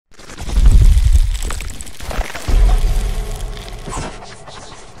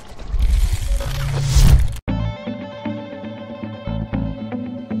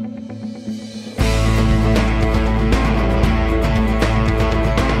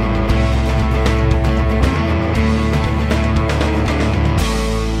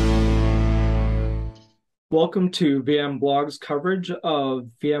Welcome to VMblog's coverage of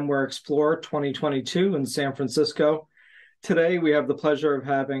VMware Explore 2022 in San Francisco. Today, we have the pleasure of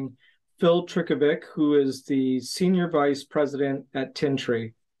having Phil Trickovic, who is the Senior Vice President at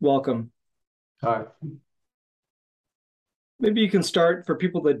Tintri. Welcome. Hi. Maybe you can start, for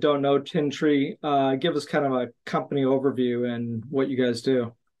people that don't know Tintri, give us kind of a company overview and what you guys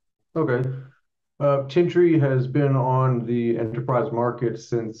do. Okay. Tintri has been on the enterprise market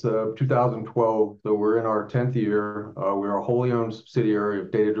since 2012, so we're in our 10th year. We're a wholly owned subsidiary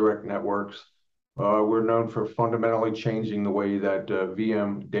of DataDirect Networks. We're known for fundamentally changing the way that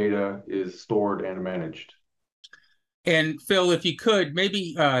VM data is stored and managed. And Phil, if you could,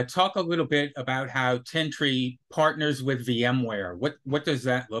 maybe talk a little bit about how Tintri partners with VMware. What does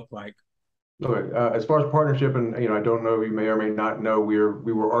that look like? Okay. As far as partnership, and I don't know, you may or may not know, we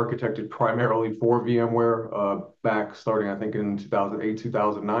were architected primarily for VMware back starting, I think, in 2008,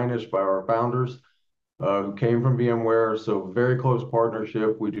 2009-ish by our founders who came from VMware. So very close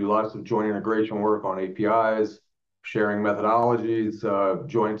partnership. We do lots of joint integration work on APIs, sharing methodologies,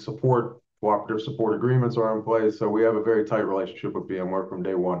 joint support, cooperative support agreements are in place. So we have a very tight relationship with VMware from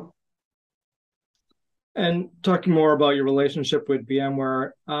day one. And talking more about your relationship with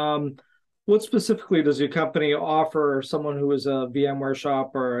VMware, what specifically does your company offer someone who is a VMware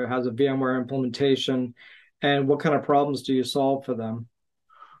shop or has a VMware implementation, and what kind of problems do you solve for them?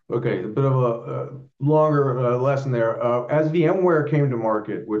 Okay, a bit of a longer lesson there. As VMware came to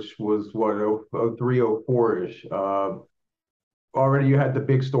market, which was what, 03, 04-ish, already you had the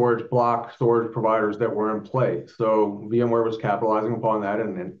big storage block storage providers that were in play. So VMware was capitalizing upon that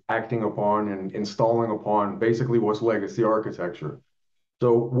and acting upon and installing upon basically what's legacy architecture.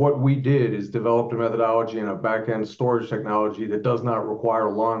 So what we did is developed a methodology and a back-end storage technology that does not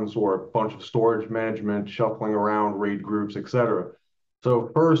require LUNs or a bunch of storage management, shuffling around, RAID groups, et cetera. So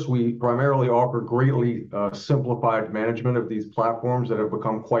first, we primarily offer greatly simplified management of these platforms that have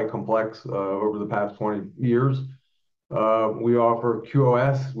become quite complex over the past 20 years. We offer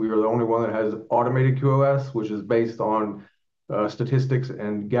QoS. We are the only one that has automated QoS, which is based on statistics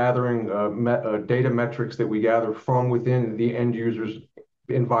and gathering data metrics that we gather from within the end user's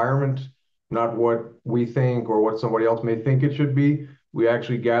environment, not what we think or what somebody else may think it should be. We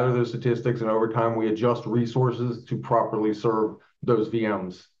actually gather those statistics, and over time, we adjust resources to properly serve those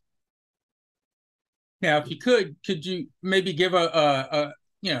VMs. Now, if you could you maybe give a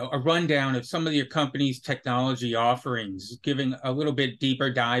rundown of some of your company's technology offerings, giving a little bit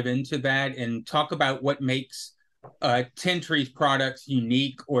deeper dive into that, and talk about what makes Tintri's products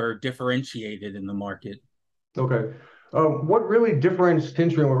unique or differentiated in the market? Okay. What really differentiates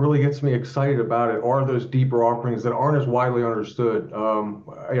Tintri and what really gets me excited about it are those deeper offerings that aren't as widely understood.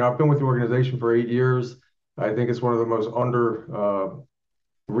 I've been with the organization for 8 years. I think it's one of the most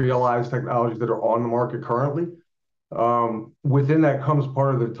realized technologies that are on the market currently. Within that comes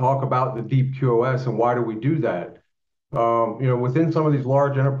part of the talk about the deep QoS and why do we do that? Within some of these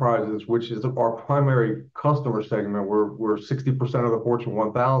large enterprises, which is our primary customer segment, we're 60% of the Fortune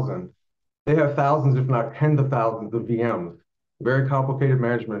 1000. They have thousands, if not tens of thousands of VMs, very complicated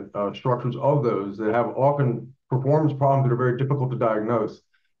management structures of those that have often performance problems that are very difficult to diagnose.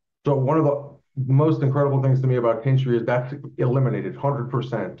 So one of the most incredible things to me about Tintri is that's eliminated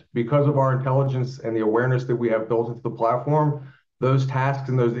 100%. Because of our intelligence and the awareness that we have built into the platform, those tasks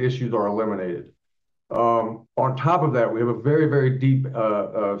and those issues are eliminated. On top of that, we have a very, very deep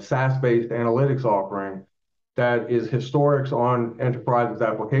SaaS-based analytics offering that is historics on enterprises,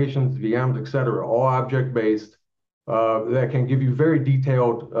 applications, VMs, et cetera, all object-based, that can give you very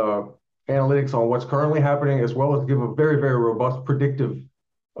detailed analytics on what's currently happening, as well as give a very, very robust predictive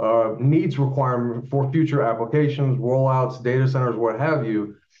needs requirement for future applications, rollouts, data centers, what have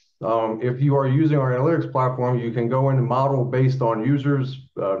you. If you are using our analytics platform, you can go in and model based on users,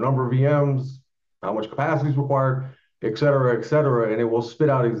 number of VMs, how much capacity is required, et cetera, and it will spit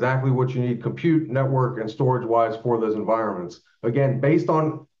out exactly what you need compute, network, and storage-wise for those environments. Again, based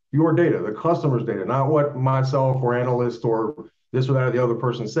on your data, the customer's data, not what myself or analyst or this or that or the other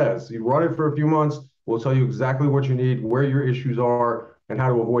person says. You run it for a few months, we'll tell you exactly what you need, where your issues are, and how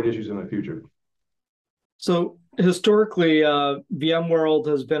to avoid issues in the future. So historically, VMworld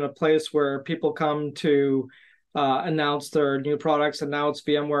has been a place where people come to announce their new products, and now it's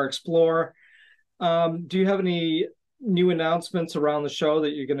VMware Explore. Do you have any new announcements around the show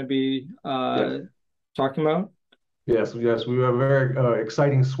that you're going to be talking about? Yes, we have a very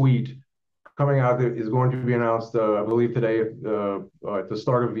exciting suite coming out that is going to be announced, I believe today at the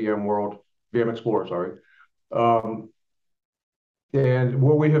start of VMworld, VM Explorer, sorry. And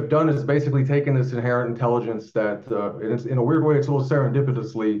what we have done is basically taken this inherent intelligence that, in a weird way, it's a little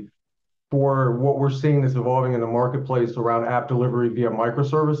serendipitously for what we're seeing that's evolving in the marketplace around app delivery via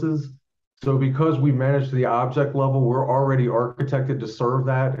microservices. So because we manage to the object level, we're already architected to serve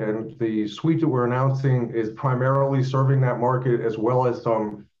that. And the suite that we're announcing is primarily serving that market, as well as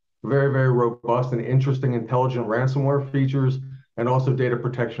some very, very robust and interesting intelligent ransomware features, and also data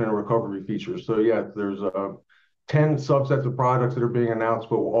protection and recovery features. So yeah, there's 10 subsets of products that are being announced,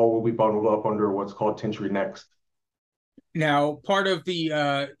 but all will be bundled up under what's called Tintri Next. Now, part of the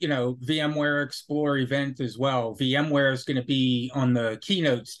VMware Explore event as well, VMware is going to be on the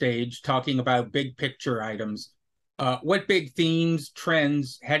keynote stage talking about big picture items. What big themes,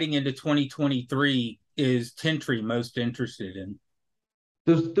 trends heading into 2023 is Tintri most interested in?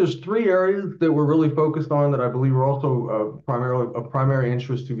 There's three areas that we're really focused on that I believe are also primarily of primary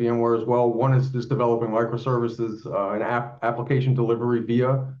interest to VMware as well. One is just developing microservices and application delivery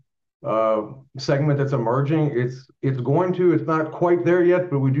via segment that's emerging. It's not quite there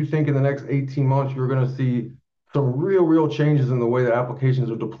yet, but we do think in the next 18 months, you're going to see some real changes in the way that applications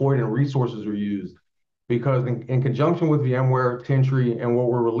are deployed and resources are used. Because in conjunction with VMware, Tintri, and what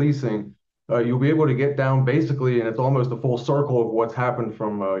we're releasing, you'll be able to get down basically, and it's almost a full circle of what's happened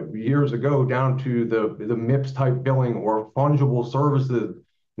from years ago down to the MIPS type billing or fungible services,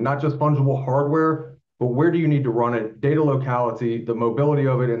 not just fungible hardware, but where do you need to run it, data locality, the mobility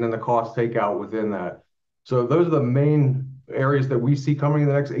of it, and then the cost takeout within that. So those are the main areas that we see coming in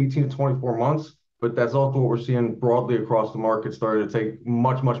the next 18 to 24 months, but that's also what we're seeing broadly across the market starting to take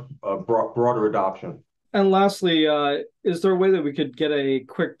much broader adoption. And lastly, is there a way that we could get a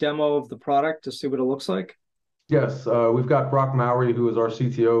quick demo of the product to see what it looks like? Yes, we've got Brock Mowry, who is our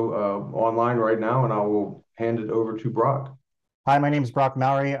CTO, online right now, and I will hand it over to Brock. Hi, my name is Brock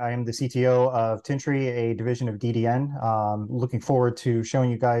Mowry. I am the CTO of Tintri, a division of DDN. Looking forward to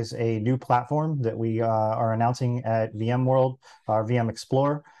showing you guys a new platform that we are announcing at VMworld, our VM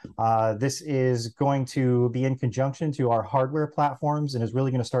Explorer. This is going to be in conjunction to our hardware platforms and is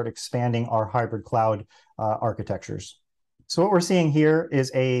really going to start expanding our hybrid cloud architectures. So what we're seeing here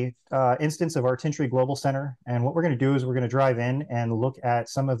is a instance of our Tintri Global Center. And what we're going to do is we're going to drive in and look at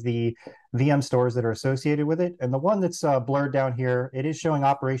some of the VM stores that are associated with it. And the one that's blurred down here, it is showing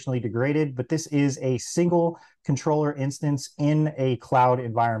operationally degraded, but this is a single controller instance in a cloud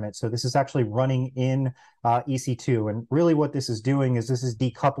environment. So this is actually running in EC2. And really what this is doing is this is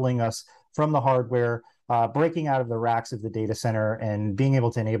decoupling us from the hardware, breaking out of the racks of the data center and being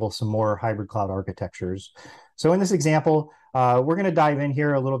able to enable some more hybrid cloud architectures. So in this example, we're going to dive in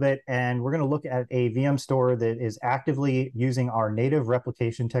here a little bit, and we're going to look at a VM store that is actively using our native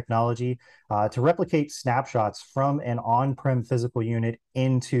replication technology to replicate snapshots from an on-prem physical unit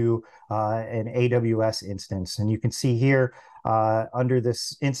into an AWS instance. And you can see here under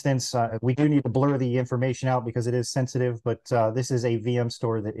this instance, we do need to blur the information out because it is sensitive, but this is a VM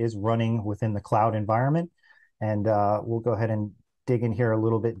store that is running within the cloud environment. And we'll go ahead and dig in here a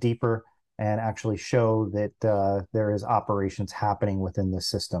little bit deeper and actually show that there is operations happening within the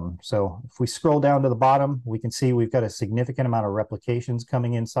system. So if we scroll down to the bottom, we can see we've got a significant amount of replications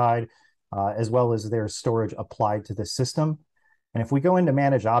coming inside, as well as there's storage applied to the system. And if we go into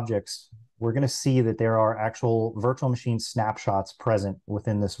manage objects, we're going to see that there are actual virtual machine snapshots present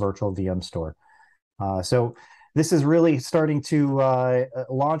within this virtual VM store. So this is really starting to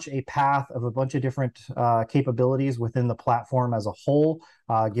launch a path of a bunch of different capabilities within the platform as a whole,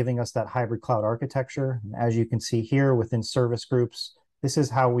 giving us that hybrid cloud architecture. And as you can see here within service groups, this is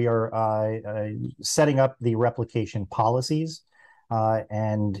how we are setting up the replication policies.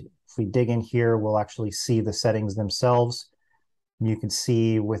 And if we dig in here, we'll actually see the settings themselves. You can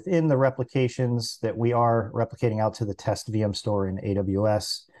see within the replications that we are replicating out to the test VM store in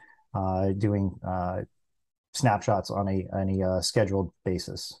AWS, doing snapshots on a scheduled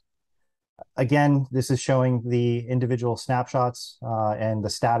basis. Again, this is showing the individual snapshots and the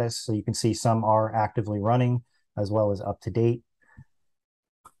status. So you can see some are actively running as well as up to date.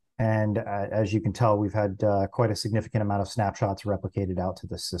 And as you can tell, we've had quite a significant amount of snapshots replicated out to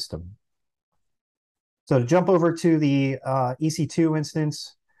the system. So to jump over to the EC2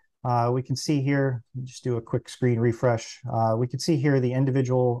 instance, we can see here, just do a quick screen refresh. We can see here the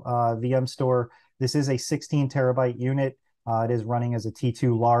individual VM store. This is a 16 terabyte unit. It is running as a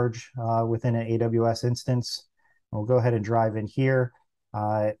T2 large within an AWS instance. We'll go ahead and drive in here.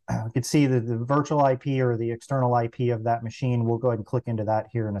 You can see that the virtual IP or the external IP of that machine. We'll go ahead and click into that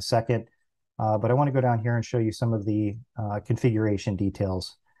here in a second. But I want to go down here and show you some of the configuration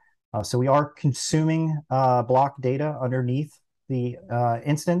details. So we are consuming block data underneath the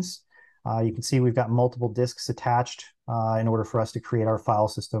instance. You can see we've got multiple disks attached in order for us to create our file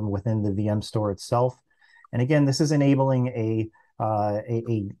system within the VM store itself. And again, this is enabling a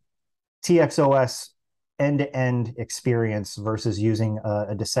TXOS end-to-end experience versus using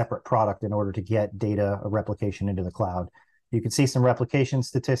a separate product in order to get data replication into the cloud. You can see some replication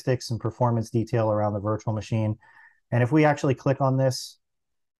statistics and performance detail around the virtual machine. And if we actually click on this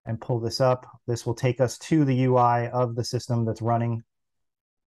and pull this up, this will take us to the UI of the system that's running.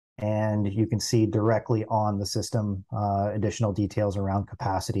 And you can see directly on the system additional details around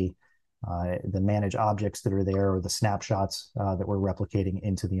capacity, the manage objects that are there, or the snapshots that we're replicating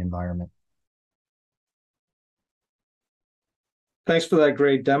into the environment. Thanks for that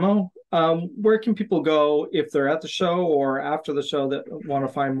great demo. Where can people go if they're at the show or after the show that want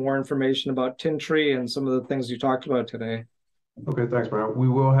to find more information about Tintri and some of the things you talked about today? Okay, thanks, Brian. We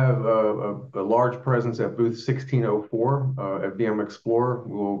will have a large presence at booth 1604 at VM Explorer.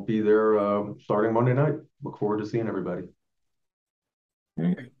 We will be there starting Monday night. Look forward to seeing everybody.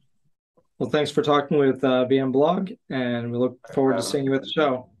 Well, thanks for talking with VMblog, and we look forward to seeing you at the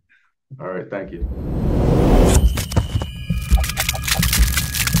show. All right, thank you.